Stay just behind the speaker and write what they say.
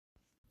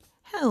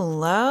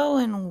Hello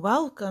and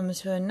welcome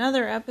to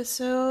another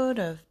episode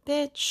of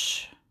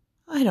Bitch,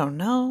 I don't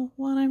know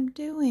what I'm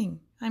doing.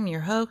 I'm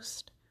your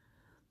host,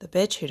 the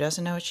bitch who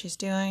doesn't know what she's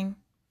doing.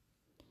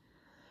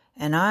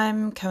 And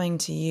I'm coming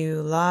to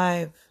you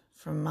live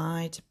from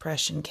my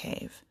depression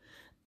cave.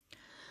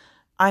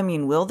 I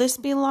mean, will this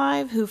be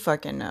live? Who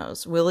fucking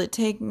knows? Will it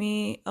take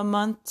me a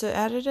month to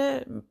edit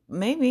it?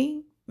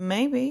 Maybe.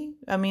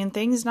 I mean,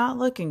 things not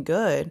looking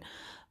good.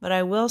 But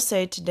I will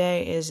say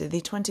today is the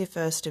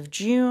 21st of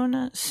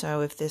June, so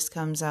if this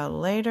comes out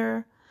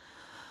later,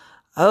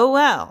 oh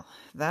well,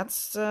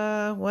 that's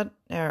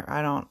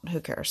who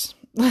cares?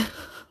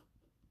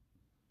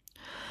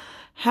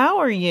 How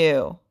are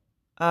you?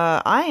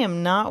 I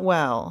am not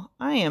well.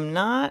 I am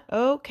not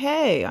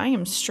okay. I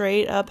am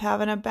straight up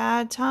having a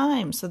bad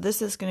time. So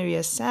this is going to be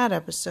a sad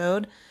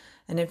episode,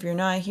 and if you're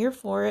not here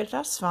for it,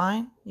 that's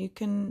fine. You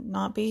can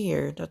not be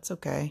here. That's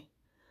okay.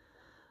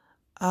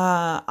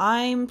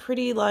 I'm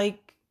pretty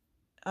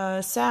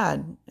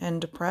sad and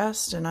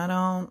depressed,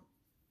 and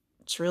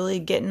it's really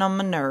getting on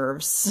my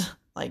nerves.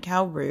 Like,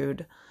 how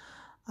rude.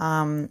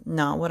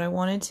 Not what I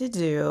wanted to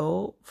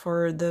do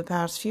for the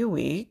past few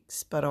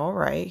weeks, but all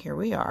right, here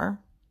we are.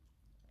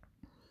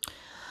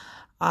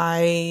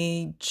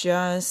 I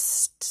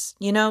just,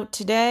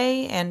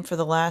 today and for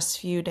the last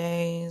few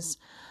days,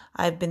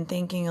 I've been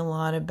thinking a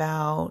lot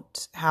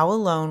about how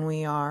alone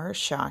we are,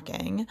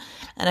 shocking.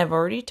 And I've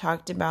already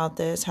talked about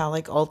this, how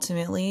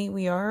ultimately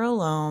we are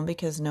alone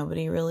because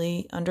nobody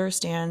really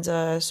understands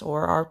us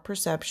or our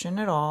perception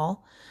at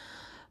all,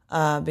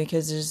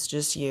 because it's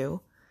just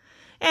you.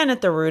 And at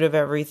the root of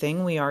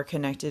everything, we are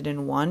connected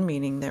in one,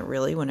 meaning that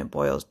really when it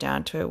boils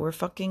down to it, we're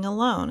fucking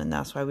alone. And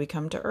that's why we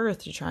come to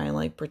Earth, to try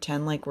and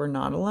pretend like we're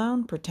not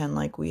alone, pretend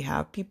like we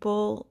have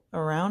people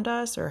around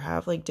us or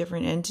have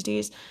different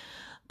entities.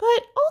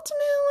 But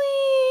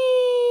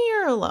ultimately,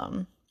 you're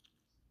alone.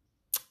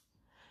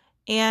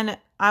 And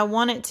I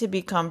want it to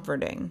be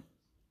comforting.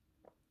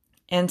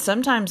 And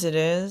sometimes it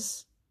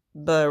is,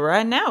 but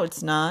right now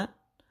it's not.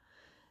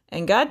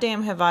 And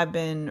goddamn have I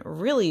been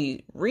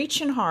really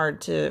reaching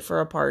hard for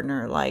a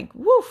partner.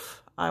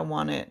 Woof, I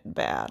want it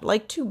bad.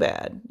 Too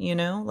bad,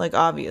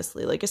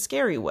 obviously, a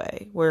scary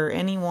way. Where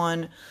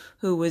anyone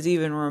who was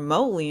even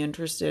remotely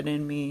interested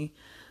in me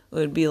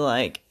would be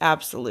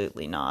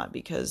absolutely not,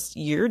 because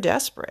you're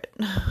desperate.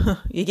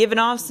 You're giving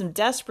off some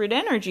desperate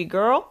energy,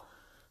 girl.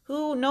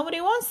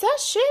 Nobody wants that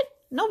shit.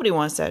 Nobody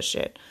wants that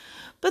shit.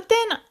 But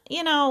then,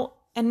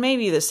 and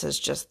maybe this is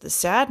just the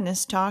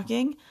sadness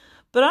talking,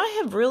 but I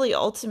have really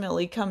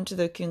ultimately come to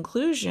the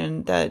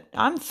conclusion that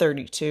I'm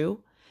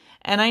 32,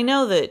 and I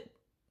know that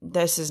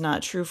this is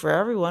not true for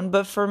everyone,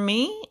 but for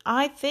me,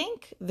 I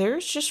think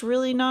there's just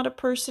really not a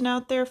person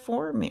out there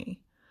for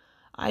me.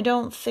 I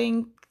don't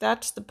think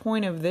that's the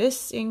point of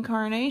this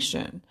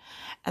incarnation.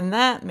 And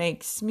that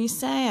makes me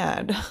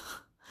sad.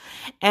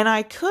 And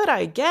I could,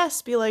 I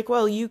guess, be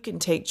well, you can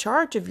take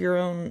charge of your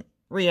own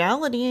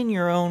reality and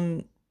your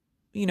own,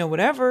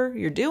 whatever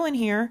you're doing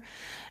here.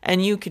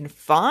 And you can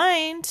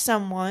find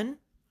someone.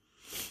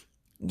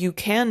 You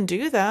can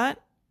do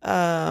that.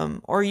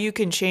 Or you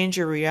can change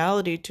your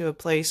reality to a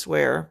place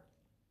where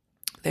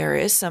there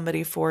is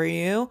somebody for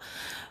you.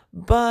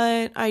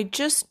 But I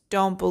just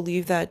don't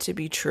believe that to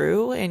be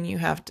true, and you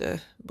have to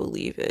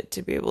believe it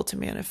to be able to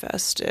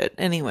manifest it.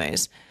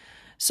 Anyways,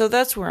 so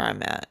that's where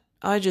I'm at.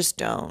 I just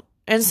don't.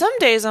 And some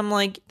days I'm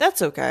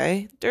that's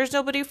okay. There's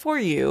nobody for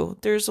you.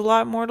 There's a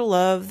lot more to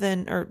love.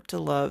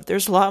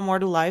 There's a lot more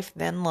to life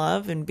than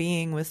love and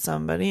being with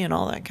somebody and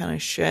all that kind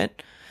of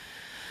shit.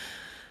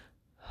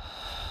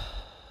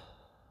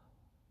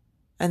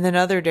 And then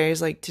other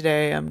days like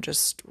today, I'm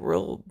just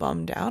real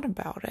bummed out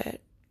about it.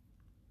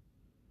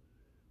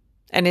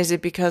 And is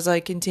it because I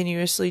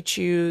continuously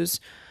choose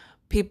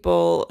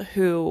people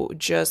who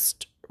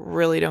just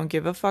really don't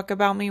give a fuck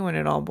about me when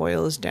it all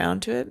boils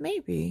down to it?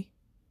 Maybe.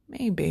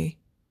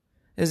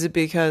 Is it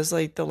because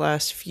the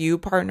last few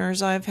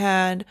partners I've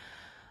had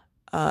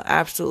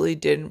absolutely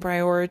didn't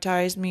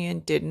prioritize me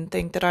and didn't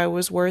think that I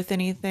was worth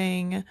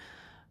anything?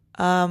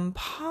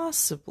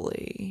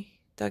 Possibly.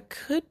 That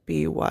could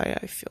be why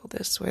I feel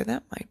this way.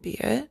 That might be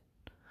it.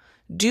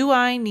 Do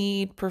I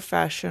need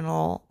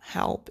professional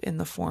help in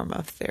the form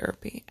of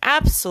therapy?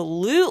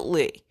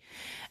 Absolutely.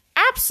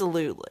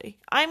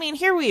 I mean,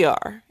 here we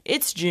are.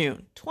 It's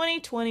June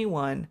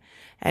 2021.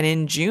 And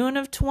in June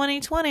of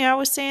 2020, I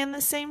was saying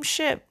the same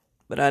shit.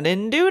 But I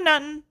didn't do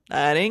nothing.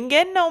 I didn't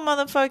get no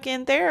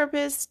motherfucking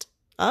therapist.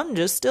 I'm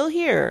just still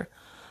here.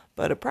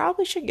 But I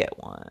probably should get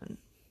one.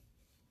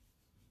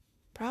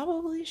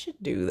 Probably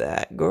should do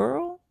that,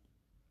 girl.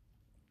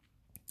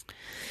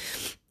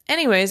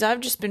 Anyways,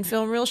 I've just been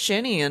feeling real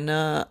shitty, and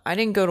I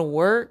didn't go to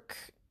work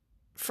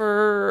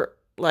for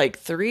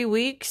 3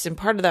 weeks, and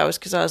part of that was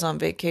because I was on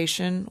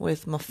vacation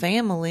with my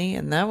family,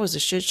 and that was a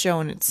shit show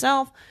in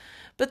itself.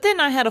 But then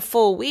I had a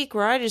full week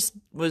where I just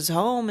was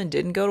home and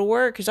didn't go to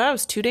work because I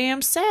was too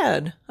damn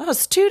sad. I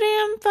was too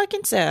damn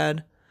fucking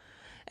sad.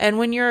 And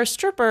when you're a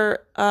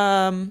stripper,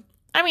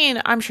 I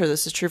mean, I'm sure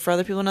this is true for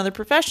other people in other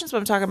professions, but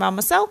I'm talking about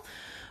myself.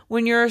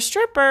 when you're a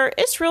stripper,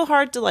 it's real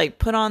hard to like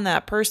put on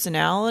that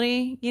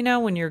personality, you know,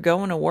 when you're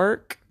going to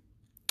work,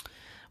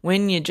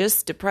 when you're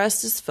just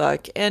depressed as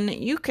fuck. And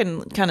you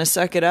can kind of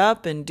suck it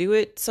up and do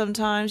it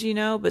sometimes, you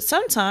know, but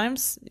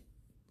sometimes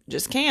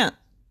just can't.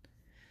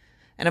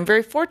 And I'm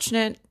very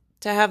fortunate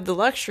to have the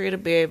luxury to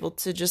be able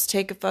to just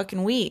take a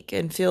fucking week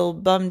and feel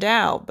bummed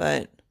out.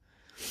 But,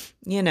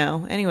 you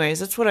know,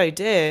 anyways, that's what I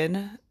did.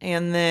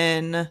 And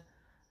then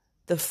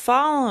the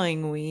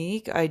following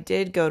week, I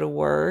did go to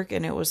work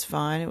and it was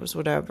fine. It was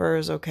whatever. It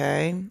was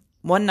okay.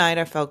 One night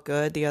I felt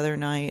good. The other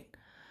night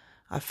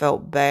I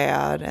felt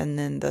bad. And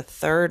then the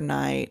third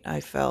night I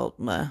felt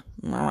whatever.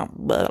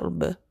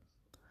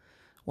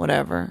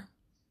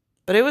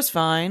 But it was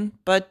fine.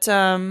 But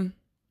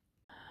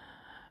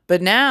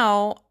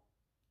now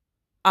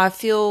I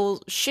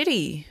feel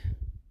shitty.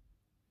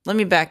 Let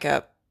me back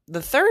up.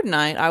 The third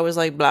night, I was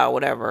like, blah,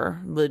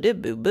 whatever.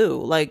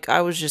 Boo. Like,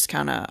 I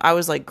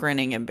was like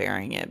grinning and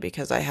bearing it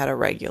because I had a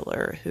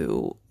regular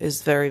who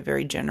is very,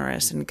 very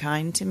generous and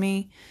kind to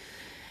me.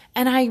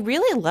 And I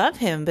really love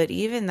him. But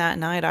even that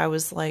night, I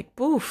was like,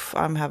 boof,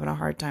 I'm having a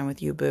hard time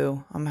with you,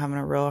 boo. I'm having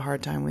a real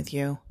hard time with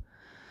you.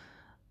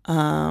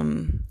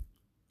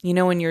 You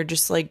know, when you're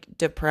just like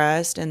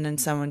depressed and then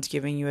someone's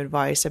giving you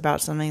advice about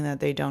something that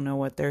they don't know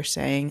what they're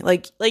saying.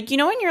 Like, you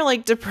know, when you're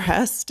like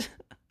depressed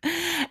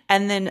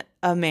and then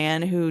a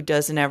man who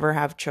doesn't ever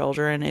have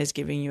children is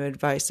giving you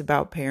advice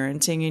about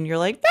parenting and you're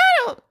like,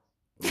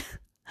 I've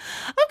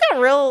got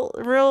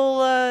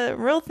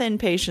real thin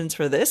patience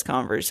for this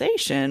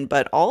conversation,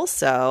 but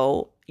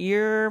also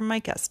you're my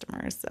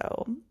customer.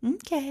 So,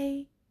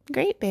 okay,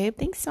 great, babe.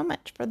 Thanks so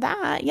much for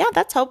that. Yeah,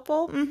 that's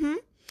helpful. Mm-hmm.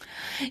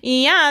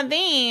 Yeah,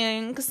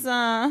 thanks.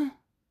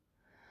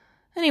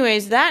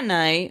 Anyways, that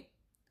night,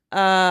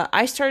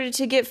 I started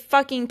to get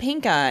fucking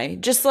pink eye.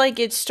 Just like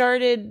it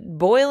started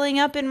boiling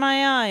up in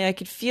my eye. I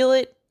could feel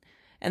it.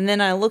 And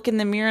then I look in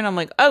the mirror and I'm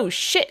like, oh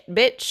shit,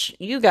 bitch.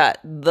 You got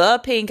the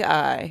pink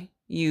eye.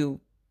 You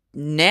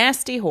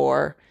nasty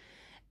whore.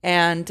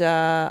 And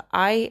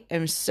I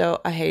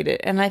hate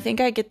it. And I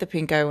think I get the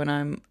pink eye when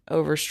I'm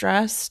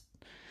overstressed.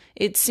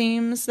 It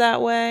seems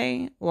that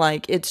way.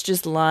 Like it's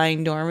just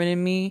lying dormant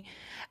in me.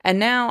 And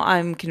now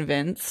I'm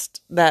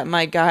convinced that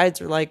my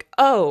guides are like,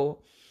 oh,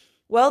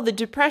 well, the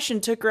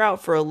depression took her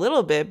out for a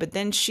little bit, but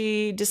then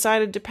she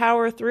decided to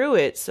power through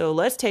it. So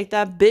let's take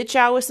that bitch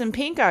out with some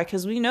pink eye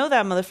because we know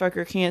that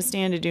motherfucker can't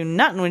stand to do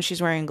nothing when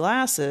she's wearing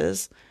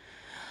glasses.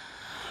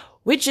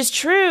 Which is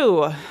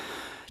true.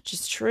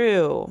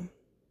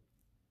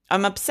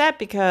 I'm upset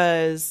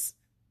because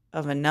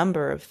of a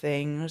number of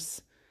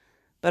things.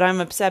 But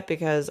I'm upset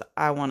because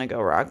I want to go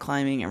rock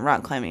climbing, and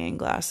rock climbing in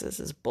glasses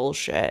is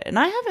bullshit. And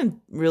I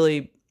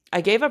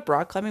gave up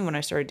rock climbing when I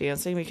started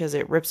dancing because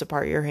it rips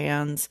apart your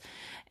hands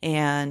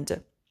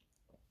and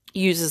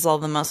uses all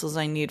the muscles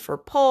I need for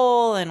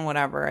pull and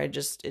whatever.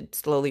 It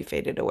slowly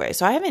faded away.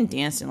 So I haven't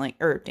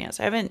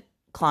I haven't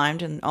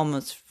climbed in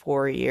almost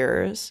 4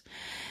 years.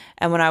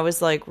 And when I was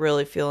like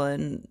really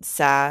feeling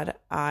sad,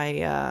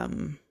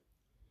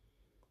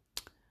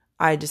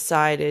 I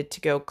decided to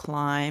go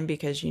climb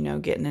because, you know,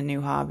 getting a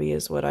new hobby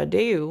is what I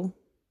do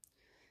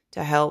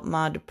to help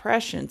my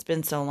depression. It's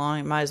been so long,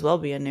 it might as well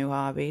be a new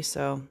hobby.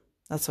 So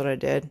that's what I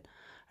did.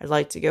 I'd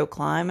like to go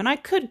climb, and I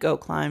could go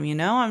climb, you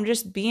know. I'm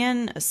just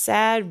being a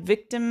sad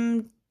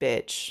victim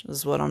bitch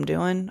is what I'm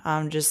doing.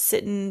 I'm just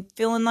sitting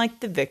feeling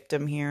like the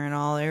victim here in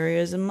all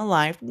areas of my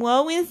life.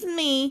 Woe is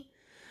me.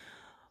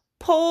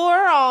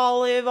 Poor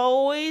Olive,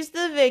 always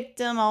the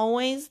victim,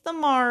 always the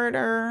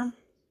martyr.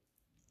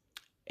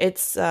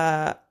 It's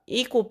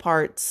equal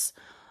parts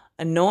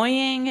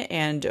annoying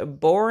and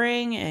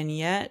boring, and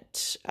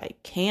yet I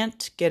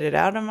can't get it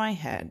out of my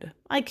head.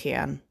 I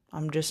can.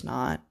 I'm just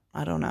not.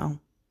 I don't know.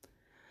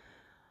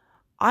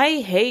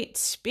 I hate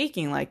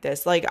speaking like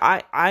this. Like,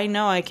 I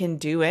know I can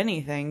do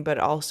anything, but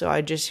also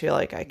I just feel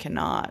like I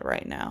cannot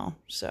right now.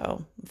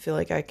 So, I feel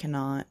like I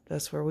cannot.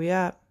 That's where we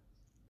at.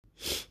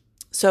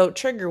 So,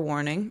 trigger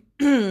warning.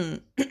 I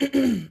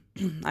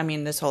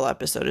mean, this whole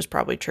episode is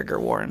probably trigger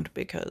warned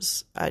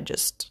because I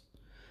just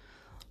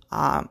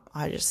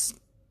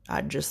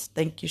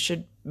think you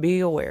should be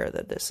aware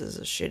that this is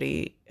a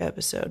shitty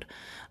episode.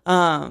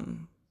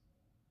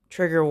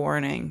 Trigger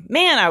warning.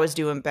 Man, I was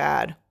doing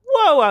bad.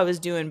 Whoa, I was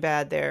doing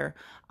bad there.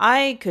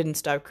 I couldn't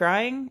stop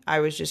crying. I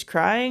was just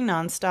crying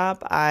nonstop.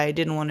 I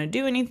didn't want to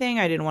do anything.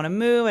 I didn't want to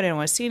move. I didn't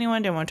want to see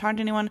anyone. Didn't want to talk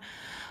to anyone.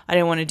 I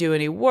didn't want to do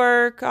any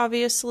work,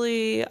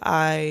 obviously.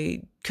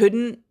 I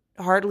couldn't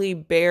hardly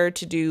bear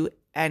to do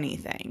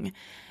anything.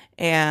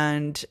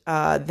 And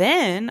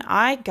then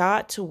I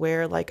got to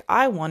where, like,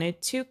 I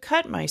wanted to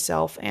cut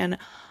myself. And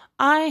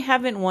I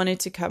haven't wanted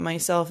to cut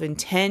myself in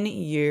 10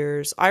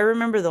 years. I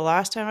remember the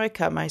last time I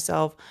cut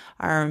myself.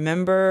 I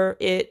remember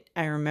it.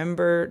 I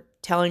remember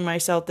telling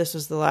myself this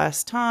was the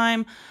last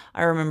time.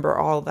 I remember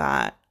all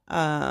that.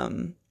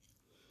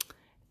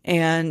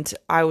 And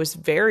I was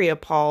very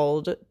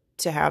appalled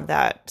to have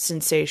that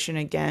sensation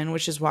again,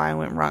 which is why I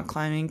went rock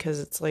climbing, because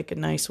it's like a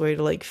nice way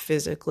to like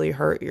physically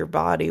hurt your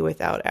body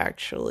without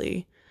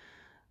actually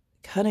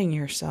cutting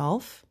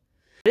yourself.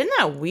 Isn't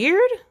that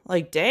weird?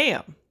 Like,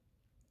 damn.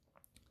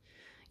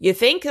 You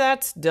think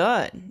that's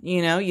done,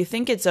 you know, you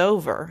think it's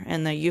over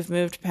and that you've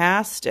moved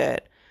past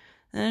it,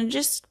 and it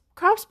just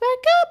crops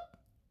back up.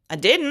 I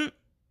didn't.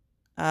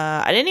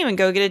 I didn't even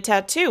go get a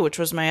tattoo, which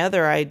was my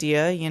other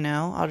idea, you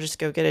know, I'll just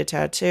go get a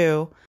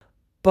tattoo.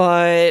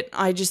 But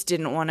I just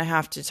didn't want to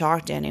have to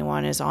talk to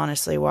anyone is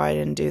honestly why I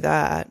didn't do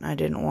that. I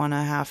didn't want to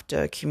have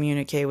to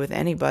communicate with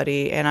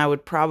anybody, and I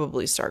would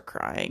probably start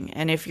crying.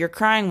 And if you're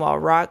crying while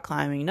rock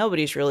climbing,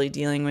 nobody's really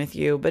dealing with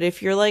you. But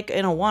if you're like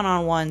in a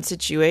one-on-one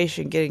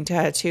situation getting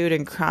tattooed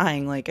and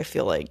crying, like I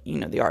feel like, you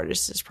know, the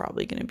artist is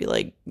probably going to be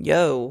like,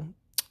 yo,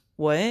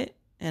 what?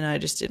 And I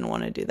just didn't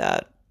want to do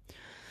that.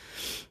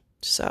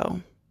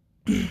 So,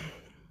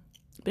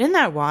 but isn't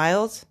that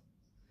wild?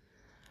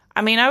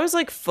 I mean, I was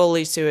like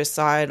fully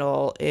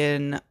suicidal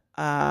in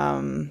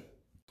the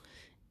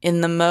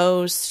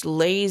most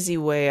lazy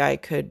way I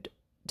could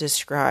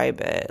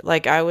describe it.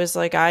 Like I was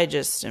like, I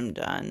just am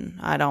done.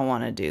 I don't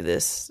want to do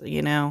this,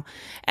 you know?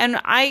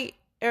 And I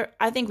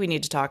think we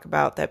need to talk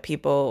about that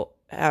people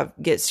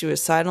get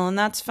suicidal, and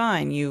that's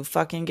fine. You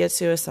fucking get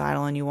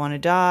suicidal and you want to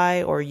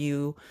die, or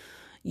you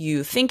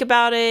think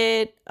about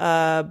it,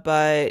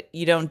 but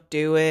you don't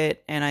do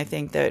it. And I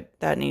think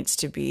that needs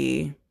to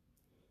be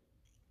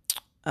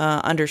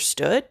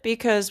understood,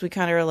 because we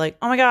kind of are like,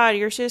 oh my God,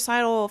 you're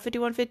suicidal,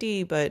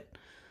 5150. But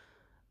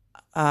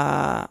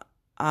I'm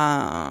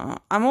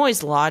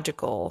always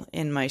logical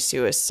in my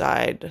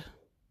suicide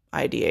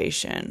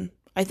ideation.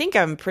 I think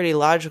I'm pretty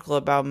logical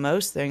about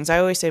most things. I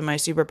always say my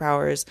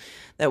superpower is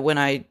that when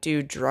I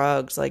do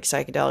drugs like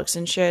psychedelics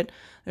and shit,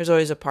 there's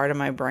always a part of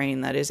my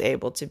brain that is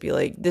able to be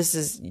like, this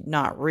is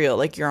not real.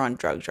 Like, you're on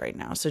drugs right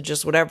now. So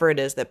just whatever it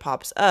is that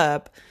pops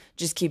up,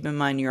 just keep in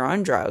mind you're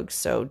on drugs.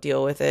 So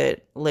deal with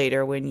it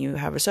later when you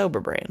have a sober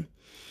brain.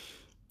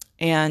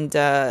 And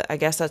I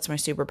guess that's my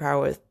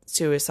superpower with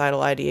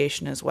suicidal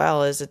ideation as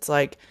well, is it's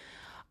like,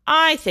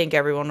 I think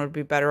everyone would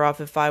be better off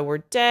if I were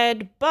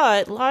dead,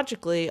 but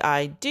logically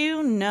I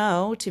do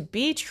know to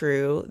be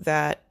true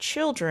that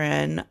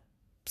children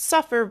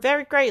suffer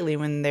very greatly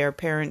when their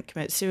parent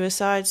commits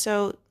suicide.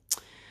 So,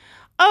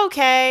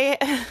 okay,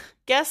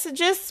 guess I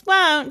just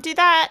won't do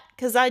that,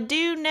 because I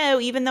do know,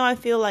 even though I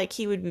feel like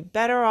he would be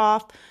better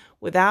off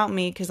without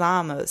me because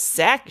I'm a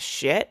sack of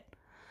shit,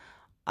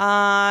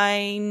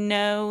 I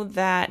know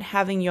that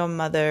having your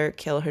mother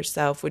kill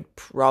herself would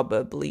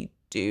probably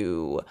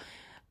do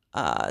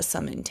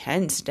some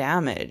intense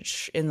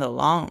damage in the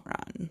long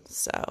run.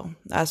 So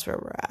that's where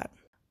we're at.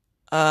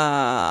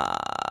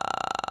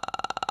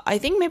 I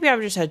think maybe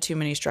I've just had too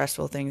many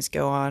stressful things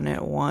go on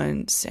at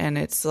once, and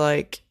it's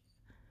like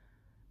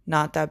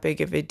not that big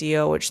of a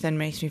deal, which then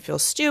makes me feel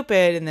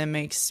stupid, and then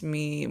makes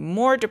me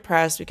more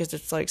depressed, because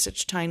it's like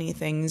such tiny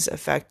things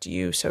affect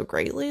you so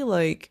greatly.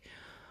 Like,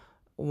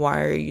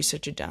 why are you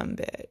such a dumb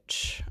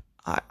bitch?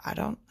 I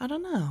don't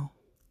know.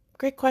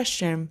 Great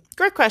question,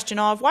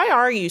 Olive. Why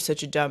are you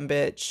such a dumb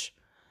bitch?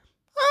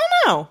 I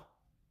don't know.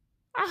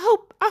 I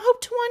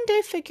hope to one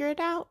day figure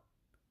it out.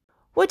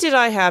 What did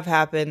I have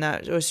happen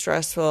that was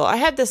stressful? I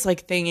had this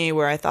like thingy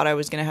where I thought I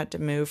was going to have to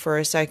move for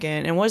a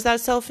second. And was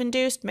that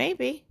self-induced?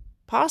 Maybe.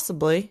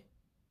 Possibly.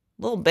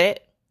 A little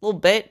bit.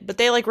 But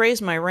they like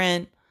raised my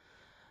rent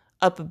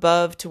up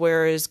above to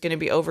where it's going to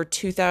be over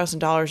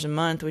 $2,000 a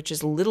month, which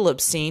is a little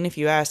obscene if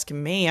you ask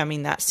me. I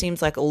mean, that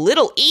seems like a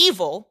little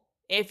evil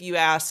if you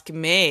ask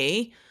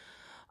me.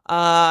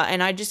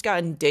 And I just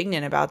got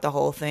indignant about the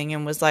whole thing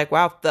and was like,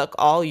 wow, fuck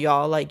all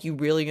y'all. Like, you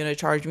really gonna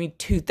charge me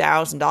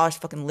 $2,000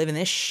 fucking live in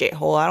this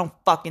shithole? I don't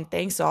fucking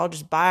think so. I'll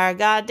just buy a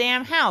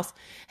goddamn house.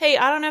 Hey,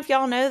 I don't know if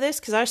y'all know this,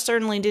 because I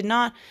certainly did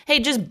not. Hey,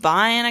 just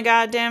buying a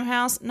goddamn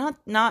house, not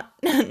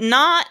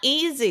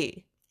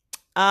easy.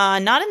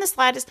 Not in the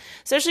slightest,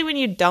 especially when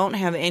you don't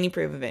have any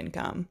proof of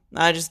income.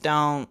 I just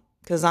don't,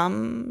 because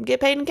I'm get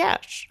paid in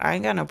cash. I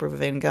ain't got no proof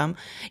of income.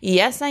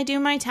 Yes, I do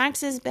my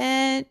taxes,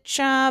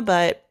 bitch,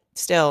 but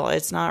still,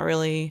 it's not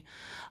really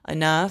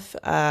enough.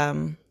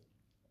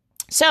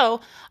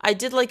 So I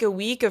did like a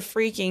week of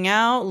freaking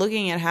out,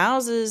 looking at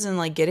houses and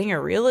like getting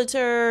a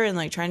realtor and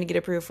like trying to get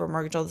approved for a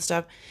mortgage, all this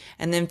stuff.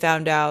 And then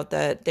found out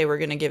that they were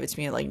going to give it to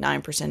me at like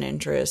 9%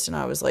 interest. And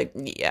I was like,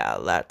 yeah,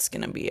 that's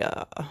going to be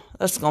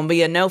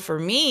a no for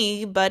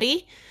me,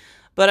 buddy.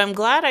 But I'm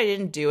glad I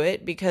didn't do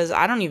it, because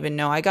I don't even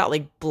know. I got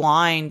like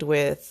blind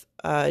with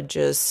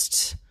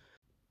just,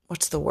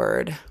 what's the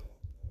word?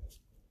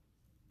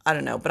 I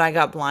don't know, but I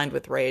got blind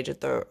with rage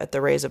at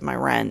the raise of my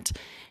rent.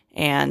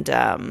 And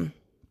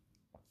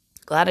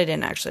glad I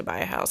didn't actually buy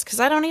a house, because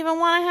I don't even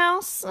want a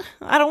house.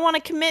 I don't want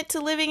to commit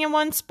to living in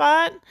one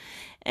spot,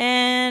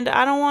 and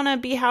I don't want to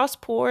be house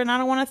poor, and I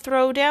don't want to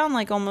throw down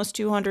like almost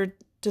 $200,000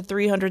 to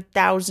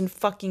 $300,000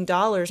 fucking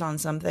dollars on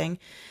something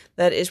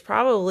that is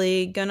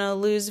probably gonna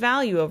lose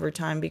value over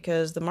time,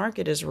 because the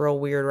market is real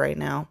weird right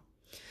now.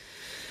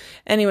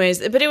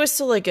 Anyways, but it was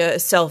still like a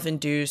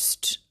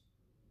self-induced,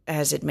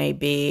 as it may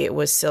be, it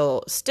was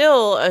still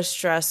a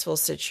stressful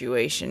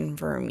situation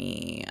for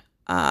me.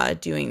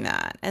 doing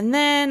that. And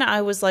then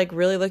I was like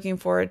really looking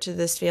forward to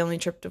this family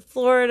trip to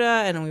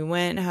Florida, and we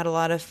went and had a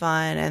lot of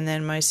fun. And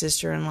then my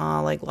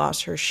sister-in-law like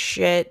lost her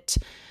shit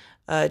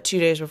 2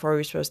 days before we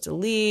were supposed to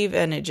leave,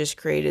 and it just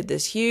created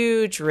this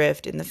huge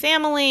rift in the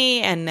family.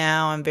 And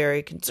now I'm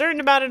very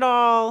concerned about it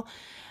all,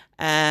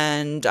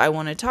 and I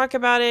want to talk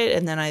about it.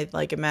 And then I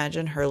like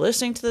imagine her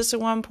listening to this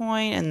at one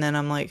point, and then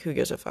I'm like, who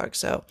gives a fuck?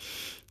 So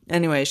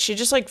anyway, she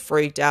just like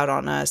freaked out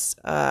on us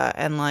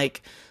and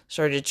like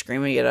started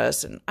screaming at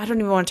us. And I don't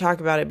even want to talk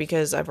about it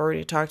because I've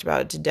already talked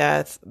about it to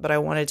death, but I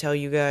want to tell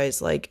you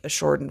guys like a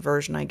shortened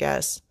version, I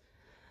guess.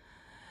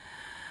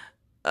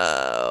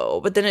 Oh,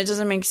 but then it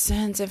doesn't make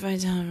sense if I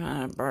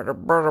tell.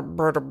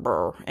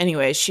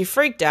 Anyway, she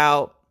freaked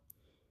out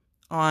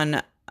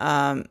on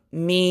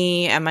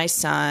me and my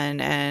son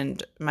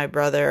and my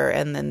brother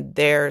and then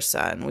their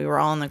son. We were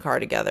all in the car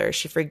together.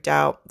 She freaked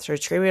out,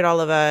 started screaming at all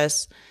of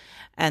us,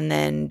 and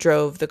then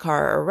drove the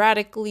car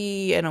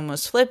erratically and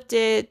almost flipped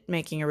it,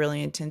 making a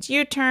really intense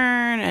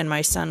U-turn. And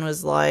my son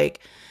was like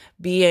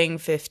being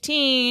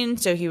 15,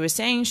 so he was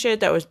saying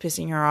shit that was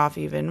pissing her off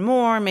even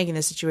more, making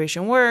the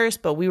situation worse.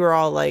 But we were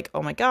all like,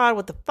 oh my God,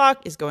 what the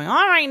fuck is going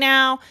on right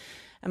now?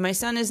 And my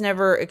son has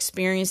never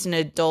experienced an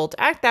adult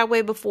act that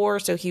way before,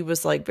 so he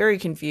was like very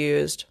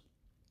confused.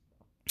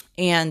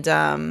 And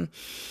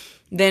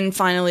then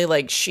finally,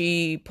 like,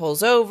 she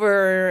pulls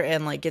over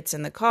and like gets out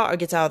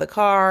of the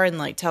car and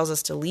like tells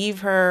us to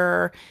leave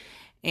her.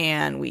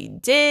 And we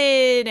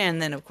did. And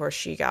then of course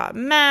she got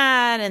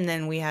mad, and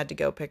then we had to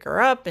go pick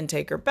her up and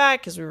take her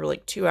back because we were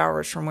like 2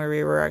 hours from where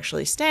we were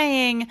actually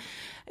staying.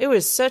 It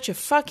was such a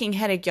fucking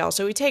headache, y'all.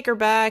 So we take her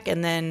back,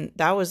 and then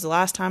that was the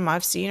last time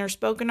I've seen her,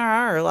 spoken to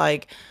her.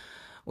 Like,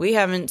 we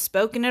haven't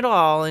spoken at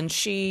all. And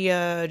she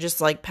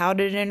just like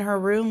pouted in her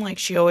room like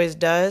she always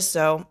does.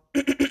 So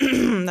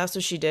that's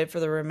what she did for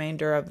the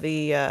remainder of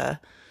the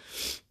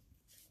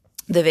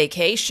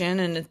vacation.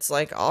 And it's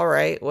like, all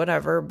right,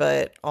 whatever.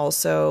 But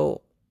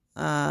also,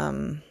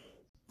 all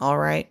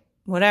right,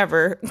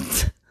 whatever.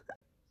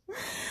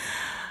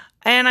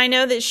 And I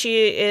know that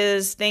she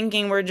is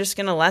thinking we're just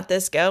going to let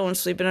this go and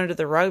sweep it under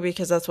the rug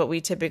because that's what we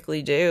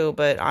typically do.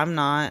 But I'm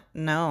not.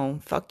 No,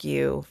 fuck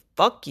you.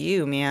 Fuck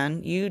you,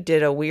 man. You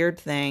did a weird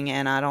thing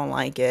and I don't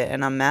like it.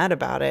 And I'm mad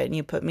about it. And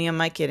you put me and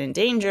my kid in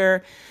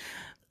danger.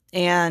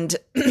 And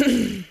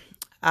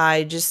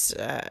I just,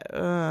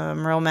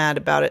 I'm real mad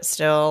about it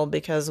still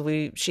because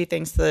she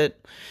thinks that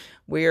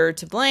we're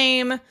to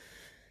blame.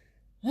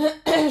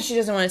 She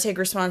doesn't want to take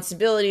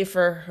responsibility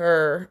for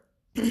her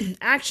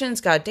actions.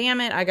 God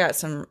damn it. I got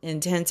some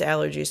intense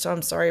allergies, so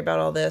I'm sorry about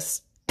all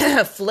this.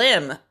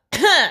 Phlegm.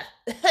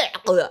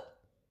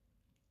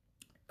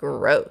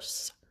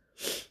 Gross.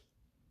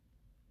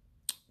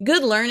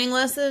 Good learning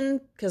lesson,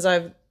 because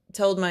I've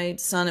told my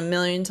son a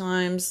million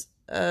times,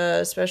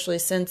 especially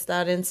since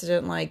that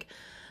incident, like,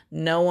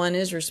 no one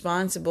is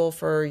responsible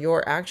for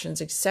your actions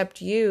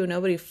except you.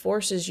 Nobody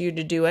forces you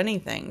to do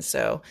anything.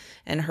 So,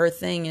 and her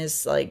thing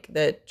is like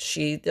that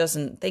she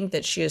doesn't think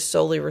that she is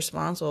solely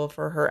responsible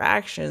for her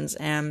actions,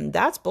 and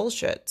that's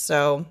bullshit.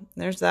 So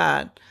there's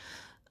that.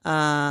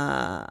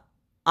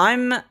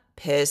 I'm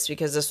pissed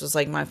because this was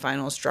like my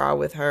final straw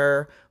with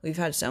her. We've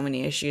had so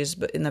many issues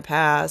but in the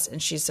past, and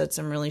she said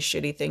some really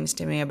shitty things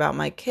to me about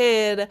my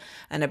kid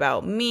and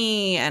about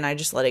me, and I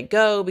just let it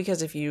go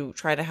because if you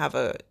try to have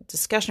a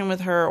discussion with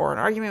her or an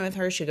argument with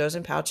her, she goes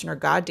and pouts in her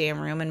goddamn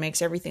room and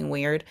makes everything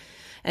weird.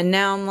 And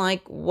now I'm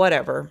like,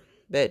 whatever,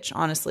 bitch,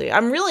 honestly.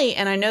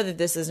 And I know that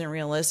this isn't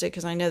realistic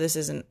because I know this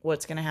isn't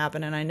what's going to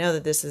happen, and I know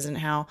that this isn't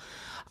how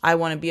I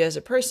want to be as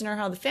a person or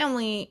how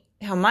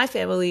my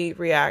family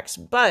reacts,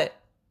 but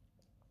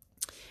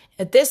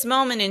at this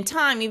moment in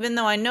time, even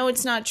though I know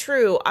it's not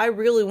true, I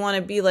really want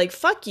to be like,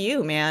 fuck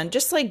you, man.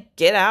 Just like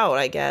get out,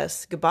 I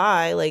guess.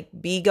 Goodbye. Like,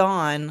 be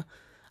gone.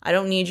 I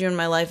don't need you in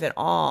my life at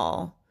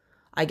all.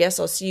 I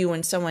guess I'll see you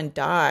when someone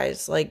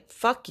dies. Like,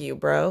 fuck you,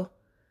 bro.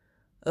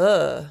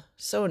 Ugh,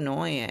 so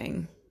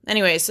annoying.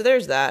 Anyway, so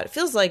there's that. It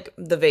feels like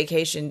the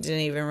vacation didn't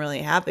even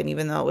really happen,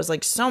 even though it was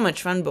like so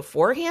much fun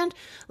beforehand.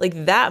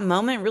 Like, that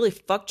moment really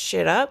fucked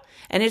shit up.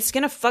 And it's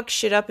going to fuck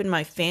shit up in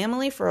my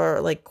family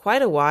for like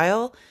quite a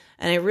while.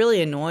 And it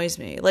really annoys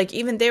me. Like,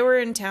 even they were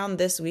in town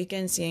this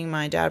weekend seeing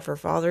my dad for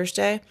Father's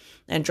Day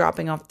and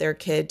dropping off their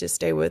kid to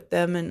stay with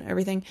them and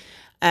everything.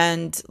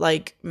 And,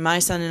 like, my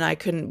son and I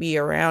couldn't be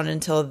around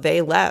until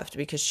they left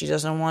because she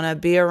doesn't want to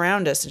be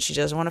around us and she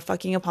doesn't want to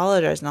fucking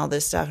apologize and all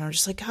this stuff. And I'm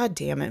just like, God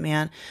damn it,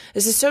 man.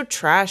 This is so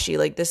trashy.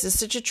 Like, this is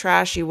such a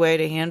trashy way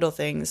to handle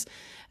things.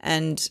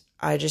 And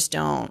I just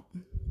don't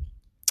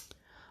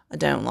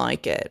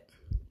like it.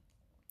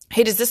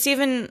 Hey, does this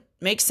even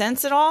make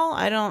sense at all?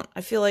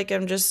 I feel like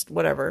I'm just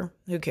whatever.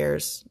 Who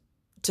cares?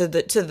 To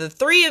the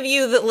three of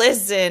you that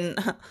listen,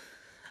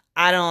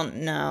 I don't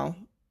know.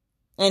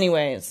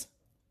 Anyways,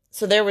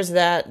 so there was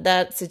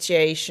that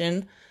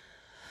situation.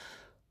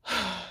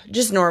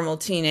 Just normal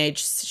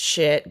teenage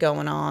shit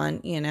going on,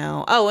 you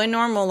know. Oh, and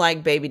normal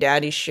like baby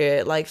daddy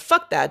shit. Like,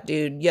 fuck that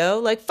dude, yo.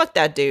 Like, fuck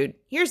that dude.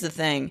 Here's the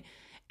thing.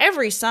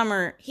 every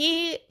summer,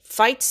 he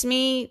fights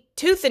me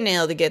tooth and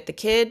nail to get the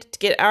kid, to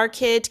get our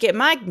kid, to get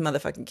my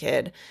motherfucking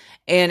kid.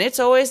 And it's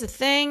always a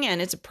thing,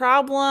 and it's a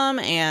problem.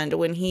 And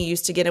when he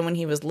used to get him when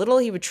he was little,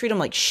 he would treat him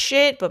like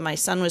shit. But my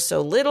son was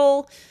so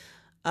little,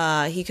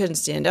 he couldn't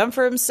stand up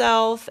for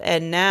himself.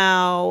 And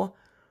now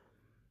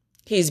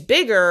he's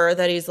bigger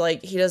that he's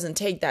like, he doesn't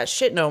take that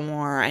shit no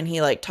more. And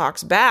he like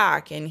talks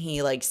back, and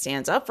he like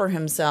stands up for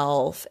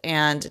himself.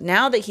 And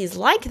now that he's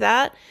like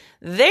that,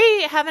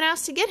 they haven't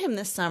asked to get him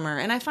this summer.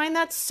 And I find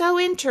that so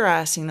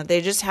interesting that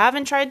they just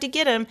haven't tried to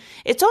get him.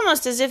 It's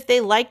almost as if they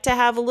like to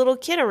have a little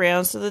kid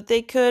around so that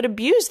they could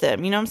abuse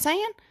them. You know what I'm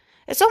saying?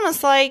 It's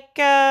almost like,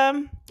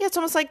 it's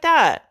almost like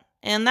that.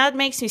 And that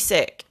makes me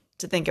sick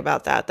to think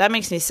about that. That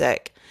makes me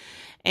sick.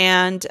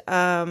 And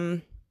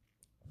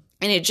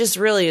it just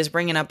really is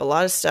bringing up a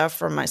lot of stuff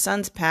from my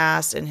son's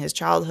past and his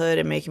childhood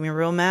and making me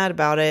real mad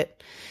about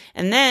it.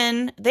 And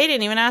then they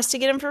didn't even ask to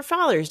get him for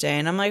Father's Day.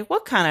 And I'm like,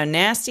 what kind of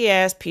nasty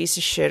ass piece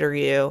of shit are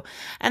you?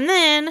 And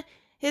then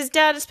his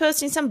dad is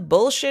posting some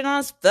bullshit on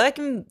his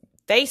fucking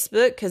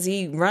Facebook because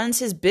he runs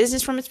his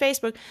business from his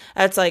Facebook.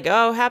 That's like,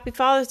 oh, happy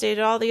Father's Day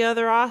to all the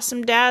other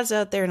awesome dads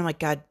out there. And I'm like,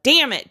 God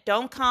damn it.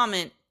 Don't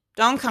comment.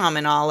 Don't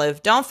comment,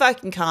 Olive. Don't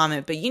fucking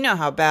comment. But you know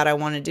how bad I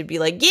wanted to be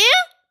like, yeah?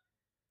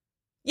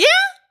 Yeah?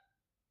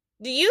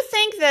 Do you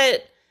think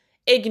that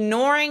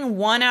ignoring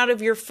 1 out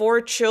of your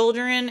 4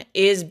 children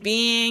is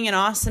being an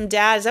awesome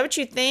dad? Is that what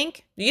you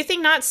think? Do you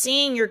think not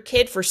seeing your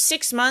kid for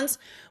 6 months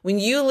when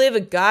you live a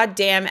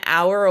goddamn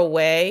hour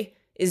away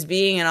is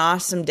being an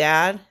awesome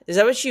dad? Is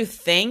that what you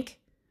think?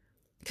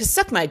 Because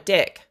suck my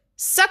dick.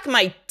 Suck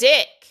my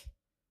dick.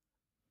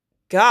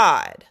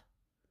 God.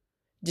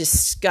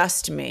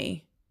 Disgust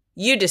me.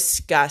 You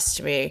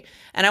disgust me.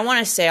 And I want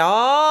to say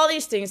all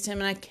these things to him,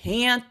 and I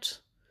can't.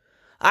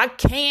 I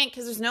can't,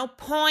 because there's no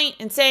point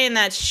in saying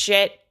that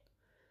shit.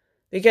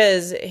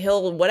 Because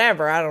he'll,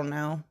 whatever, I don't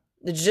know.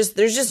 There's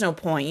just no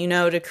point,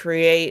 to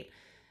create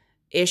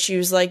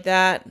issues like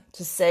that.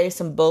 To say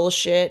some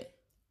bullshit.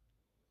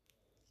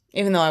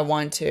 Even though I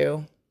want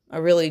to. I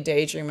really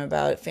daydream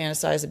about it,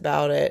 fantasize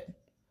about it.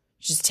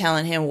 Just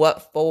telling him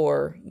what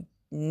for.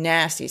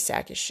 Nasty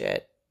sack of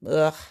shit.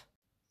 Ugh.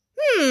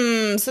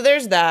 So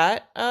there's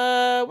that.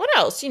 What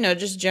else?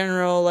 Just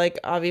general, like,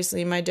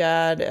 obviously my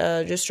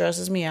dad, just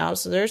stresses me out.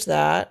 So there's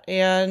that.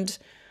 And,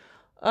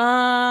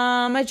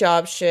 my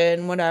job shit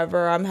and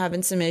whatever. I'm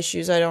having some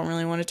issues I don't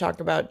really want to talk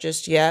about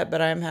just yet,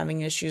 but I'm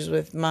having issues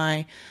with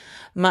my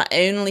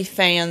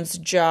OnlyFans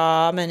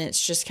job, and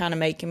it's just kind of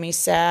making me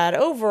sad.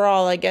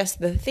 Overall, I guess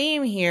the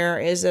theme here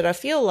is that I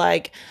feel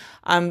like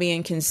I'm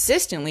being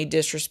consistently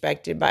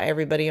disrespected by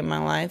everybody in my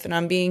life, and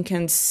I'm being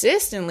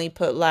consistently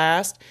put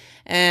last,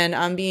 and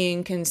I'm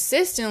being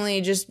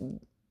consistently just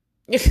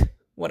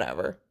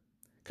whatever.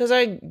 Because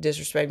I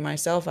disrespect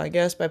myself, I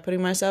guess, by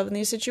putting myself in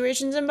these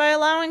situations and by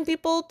allowing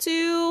people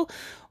to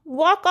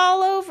walk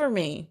all over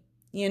me,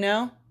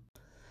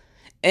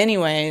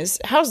 Anyways,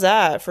 how's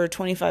that for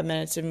 25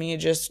 minutes of me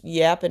just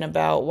yapping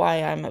about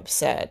why I'm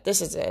upset?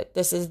 This is it.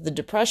 This is the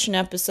depression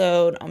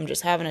episode. I'm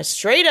just having a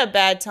straight up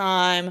bad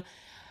time.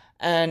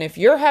 And if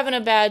you're having a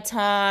bad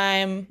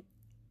time,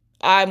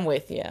 I'm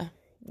with you.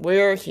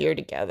 We're here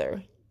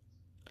together.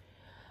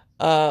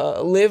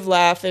 Live,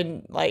 laugh,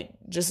 and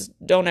just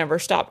don't ever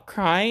stop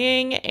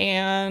crying.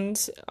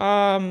 And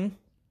how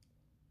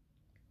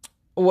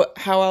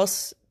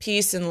else?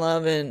 Peace and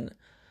love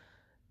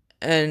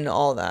and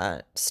all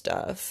that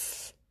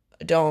stuff.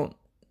 Don't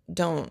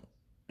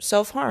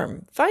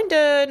self-harm. Find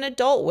an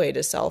adult way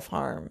to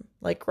self-harm,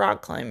 like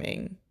rock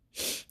climbing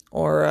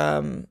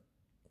or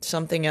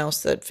something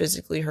else that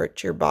physically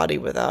hurts your body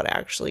without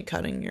actually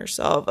cutting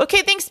yourself.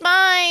 Okay, thanks,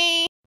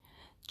 bye!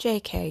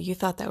 JK, you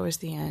thought that was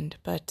the end,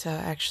 but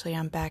actually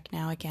I'm back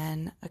now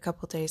again a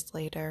couple days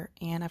later,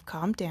 and I've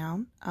calmed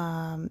down.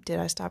 Did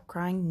I stop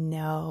crying?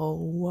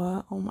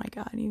 No. Oh my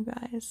God, you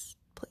guys,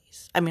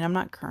 please. I mean, I'm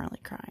not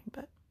currently crying,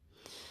 but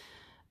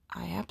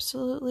I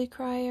absolutely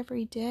cry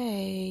every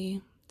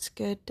day. It's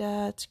good.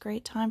 It's a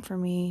great time for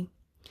me.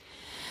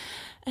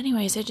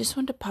 Anyways, I just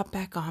wanted to pop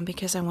back on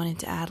because I wanted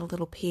to add a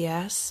little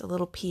PS.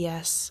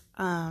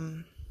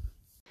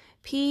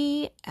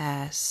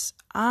 P.S.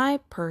 I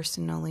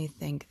personally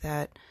think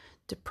that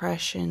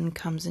depression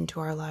comes into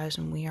our lives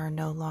when we are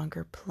no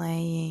longer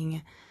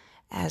playing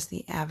as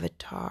the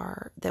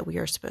avatar that we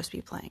are supposed to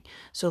be playing.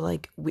 So,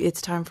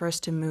 it's time for us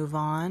to move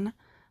on,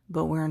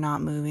 but we're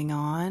not moving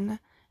on,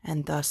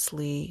 and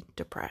thusly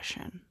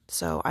depression.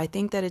 So I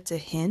think that it's a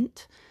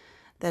hint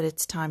that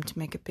it's time to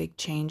make a big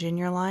change in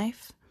your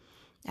life.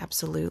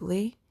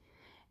 Absolutely.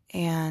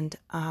 And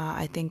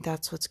I think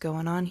that's what's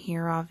going on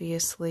here,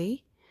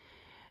 obviously.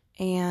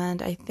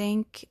 And I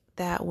think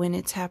that when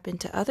it's happened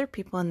to other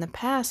people in the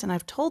past, and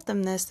I've told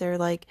them this, they're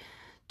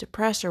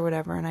depressed or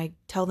whatever, and I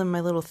tell them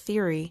my little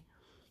theory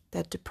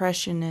that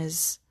depression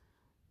is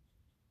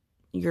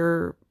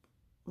your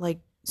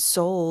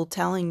soul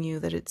telling you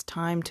that it's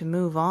time to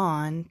move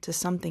on to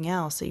something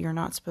else, that you're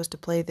not supposed to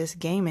play this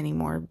game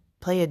anymore,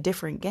 play a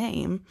different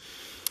game.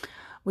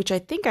 which I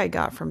think I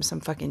got from some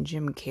fucking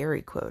Jim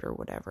Carrey quote or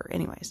whatever.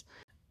 Anyways,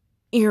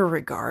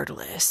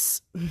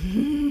 irregardless,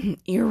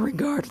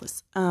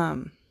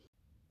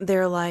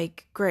 they're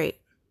like,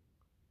 great,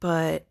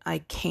 but I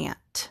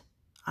can't.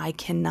 I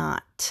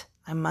cannot.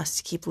 I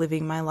must keep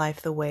living my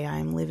life the way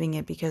I'm living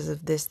it because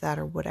of this, that,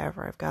 or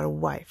whatever. I've got a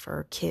wife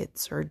or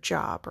kids or a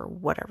job or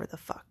whatever the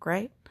fuck,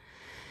 right?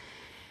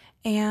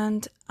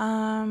 And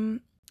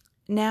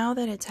now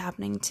that it's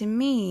happening to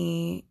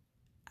me,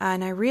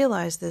 and I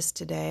realized this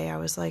today, I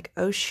was like,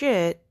 oh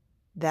shit,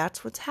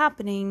 that's what's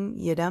happening,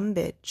 you dumb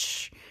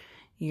bitch.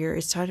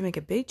 It's time to make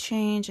a big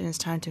change, and it's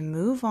time to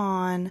move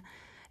on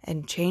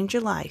and change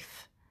your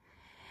life.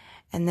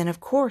 And then, of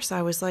course,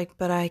 I was like,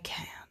 but I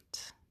can't.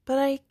 But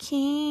I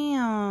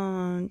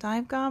can't.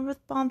 I've got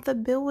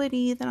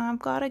responsibility that I've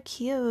got a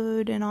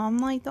kid, and I'm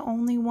like the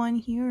only one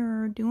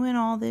here doing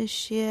all this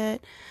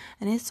shit,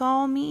 and it's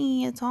all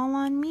me. It's all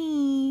on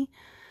me.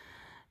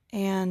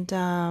 And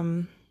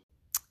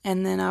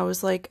then I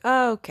was like,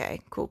 oh, okay,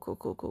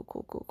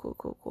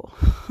 cool.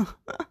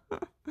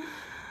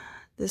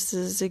 This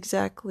is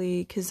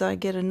exactly, because I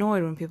get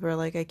annoyed when people are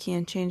like, I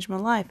can't change my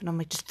life. And I'm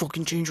like, just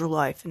fucking change your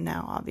life. And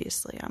now,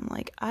 obviously, I'm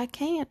like, I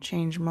can't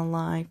change my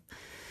life.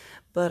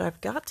 But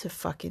I've got to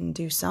fucking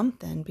do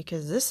something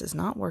because this is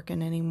not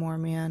working anymore,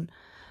 man.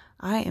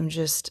 I am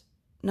just,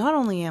 not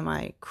only am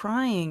I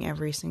crying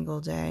every single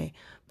day,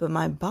 but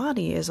my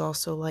body is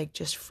also like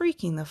just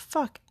freaking the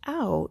fuck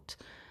out.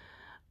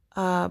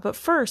 But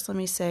first, let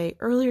me say,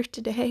 earlier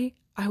today,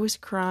 I was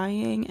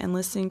crying and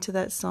listening to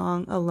that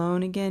song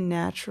Alone Again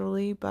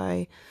Naturally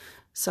by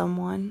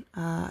someone.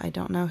 I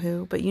don't know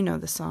who, but you know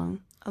the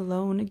song.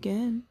 Alone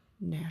Again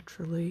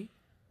Naturally.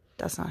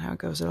 That's not how it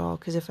goes at all,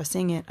 because if I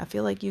sing it, I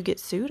feel like you get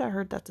sued. I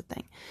heard that's a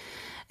thing.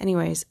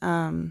 Anyways,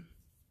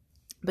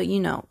 but you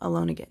know,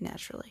 Alone Again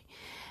Naturally.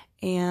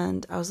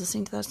 And I was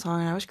listening to that song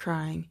and I was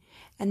crying.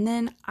 And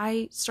then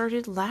I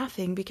started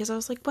laughing because I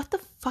was like, what the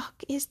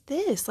fuck is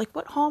this? Like,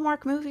 what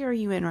Hallmark movie are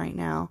you in right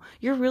now?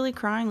 You're really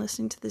crying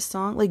listening to this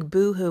song? Like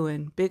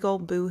boo-hooing. Big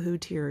old boo-hoo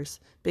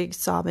tears. Big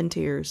sobbing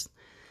tears.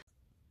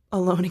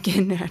 Alone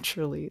Again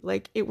Naturally.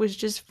 Like, it was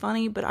just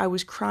funny, but I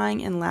was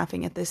crying and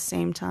laughing at the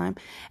same time.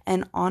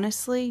 And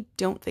honestly,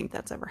 don't think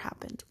that's ever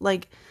happened.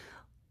 Like,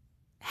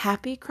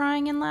 happy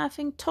crying and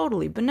laughing?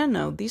 Totally. But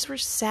no. These were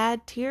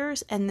sad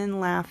tears and then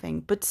laughing.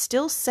 But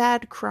still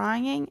sad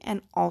crying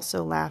and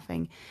also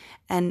laughing.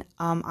 And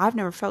I've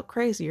never felt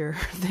crazier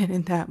than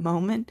in that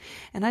moment.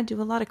 And I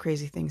do a lot of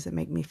crazy things that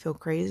make me feel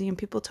crazy. And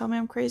people tell me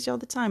I'm crazy all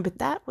the time. But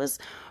that was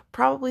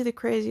probably the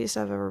craziest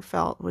I've ever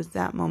felt, was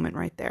that moment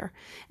right there.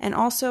 And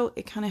also,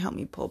 it kind of helped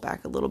me pull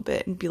back a little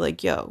bit and be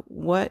like, yo,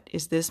 what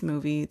is this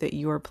movie that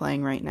you are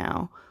playing right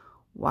now?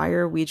 Why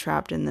are we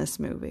trapped in this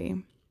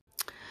movie?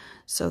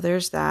 So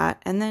there's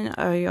that. And then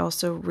I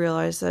also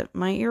realized that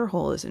my ear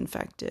hole is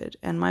infected.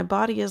 And my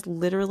body is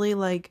literally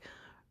like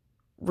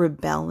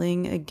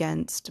rebelling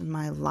against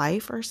my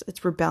life, or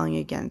it's rebelling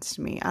against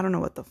me. I don't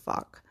know what the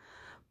fuck.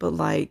 But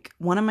like,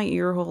 one of my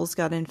ear holes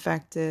got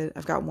infected.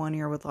 I've got one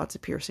ear with lots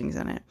of piercings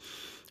in it.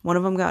 One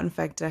of them got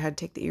infected. I had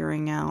to take the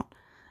earring out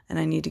and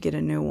I need to get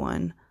a new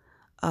one.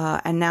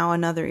 And now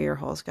another ear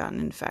hole's gotten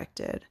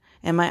infected.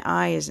 And my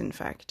eye is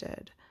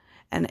infected.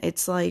 And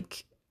it's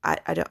like, I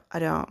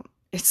don't,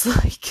 it's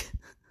like,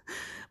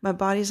 my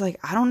body's like,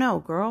 I don't know,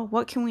 girl.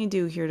 What can we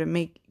do here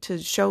to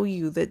show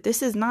you that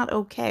this is not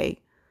okay?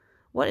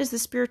 What is the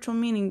spiritual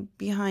meaning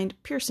behind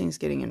piercings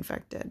getting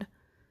infected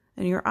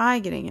and your eye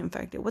getting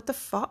infected? What the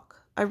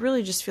fuck? I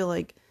really just feel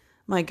like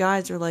my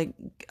guides are like,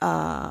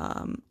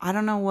 I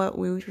don't know what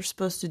we were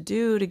supposed to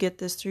do to get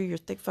this through your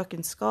thick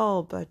fucking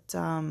skull, but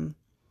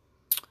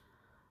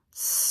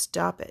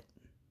stop it.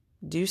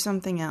 Do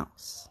something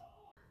else.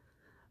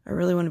 I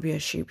really want to be a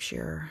sheep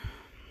shearer.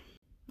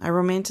 I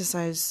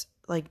romanticize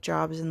like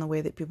jobs in the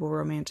way that people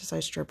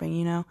romanticize stripping,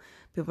 you know?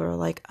 People are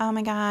like, oh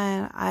my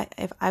God,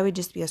 if I would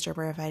just be a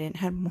stripper if I didn't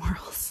have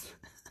morals.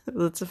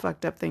 That's a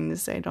fucked up thing to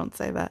say. Don't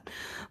say that.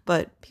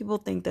 But people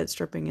think that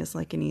stripping is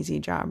like an easy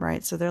job,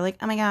 right? So they're like,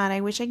 oh my God, I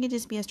wish I could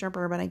just be a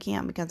stripper, but I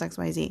can't because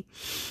XYZ.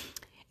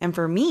 And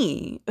for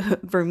me,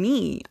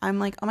 I'm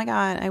like, oh my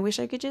God, I wish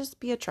I could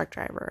just be a truck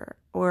driver,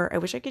 or I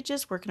wish I could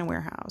just work in a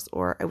warehouse,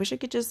 or I wish I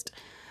could just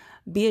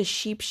be a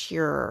sheep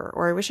shearer,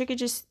 or I wish I could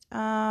just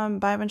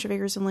buy a bunch of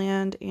acres of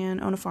land and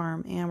own a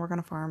farm and work on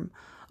a farm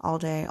all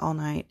day, all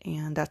night,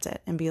 and that's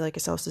it. And be like a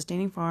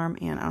self-sustaining farm,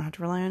 and I don't have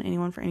to rely on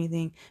anyone for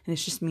anything, and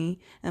it's just me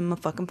and my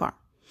fucking farm.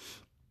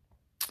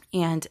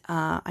 And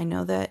I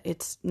know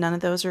that none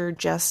of those are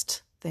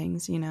just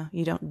things, you know.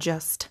 You don't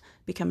just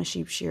become a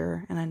sheep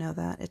shearer, and I know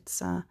that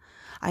it's, I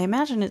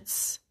imagine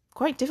it's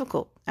quite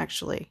difficult,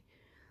 actually.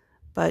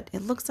 But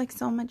it looks like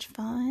so much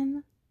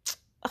fun.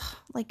 Ugh,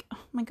 like, oh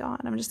my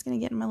God, I'm just going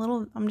to get in my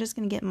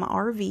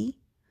RV.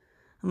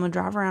 I'm going to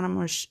drive around. I'm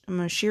going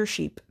to shear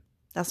sheep.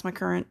 That's my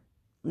current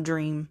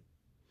dream.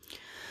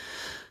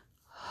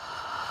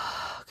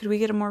 Could we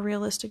get a more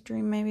realistic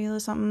dream? Maybe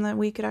something that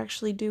we could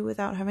actually do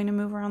without having to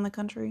move around the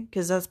country?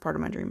 Because that's part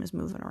of my dream, is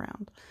moving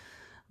around.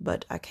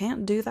 But I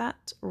can't do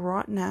that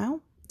right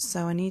now.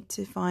 so I need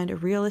to find a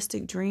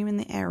realistic dream in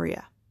the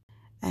area.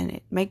 And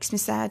it makes me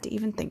sad to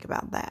even think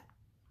about that.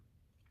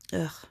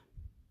 Ugh,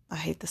 I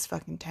hate this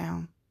fucking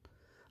town.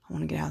 I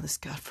want to get out of this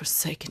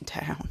godforsaken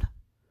town.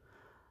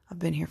 I've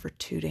been here for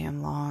too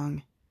damn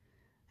long,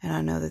 and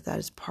I know that that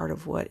is part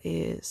of what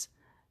is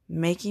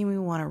making me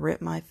want to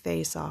rip my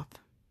face off.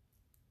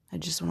 I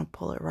just want to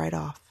pull it right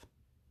off.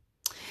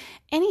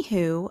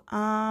 Anywho,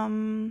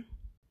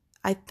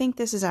 I think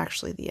this is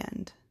actually the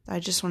end. I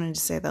just wanted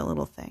to say that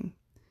little thing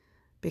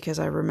because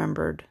I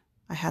remembered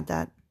I had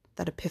that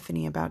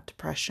epiphany about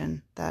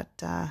depression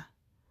that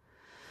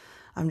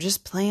I'm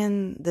just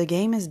playing, the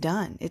game is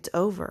done. It's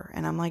over.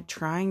 And I'm like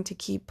trying to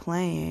keep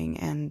playing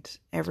and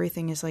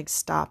everything is like,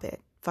 stop it.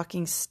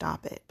 Fucking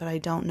stop it. But I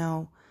don't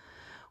know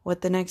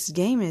what the next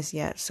game is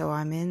yet. So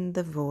I'm in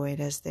the void,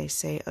 as they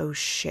say. Oh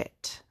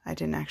shit. I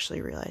didn't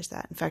actually realize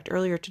that. In fact,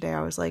 earlier today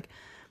I was like,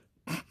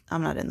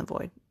 I'm not in the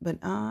void, but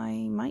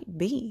I might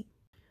be.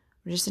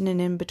 I'm just in an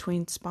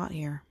in-between spot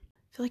here.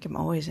 I feel like I'm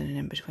always in an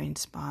in-between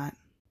spot.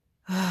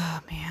 Oh,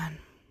 man.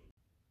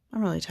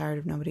 I'm really tired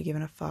of nobody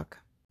giving a fuck.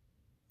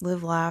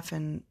 Live, laugh,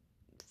 and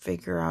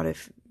figure out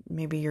if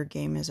maybe your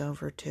game is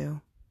over, too.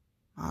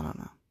 I don't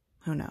know.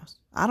 Who knows?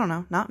 I don't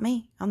know. Not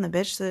me. I'm the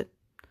bitch that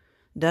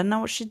doesn't know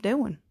what she's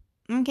doing.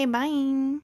 Okay, bye.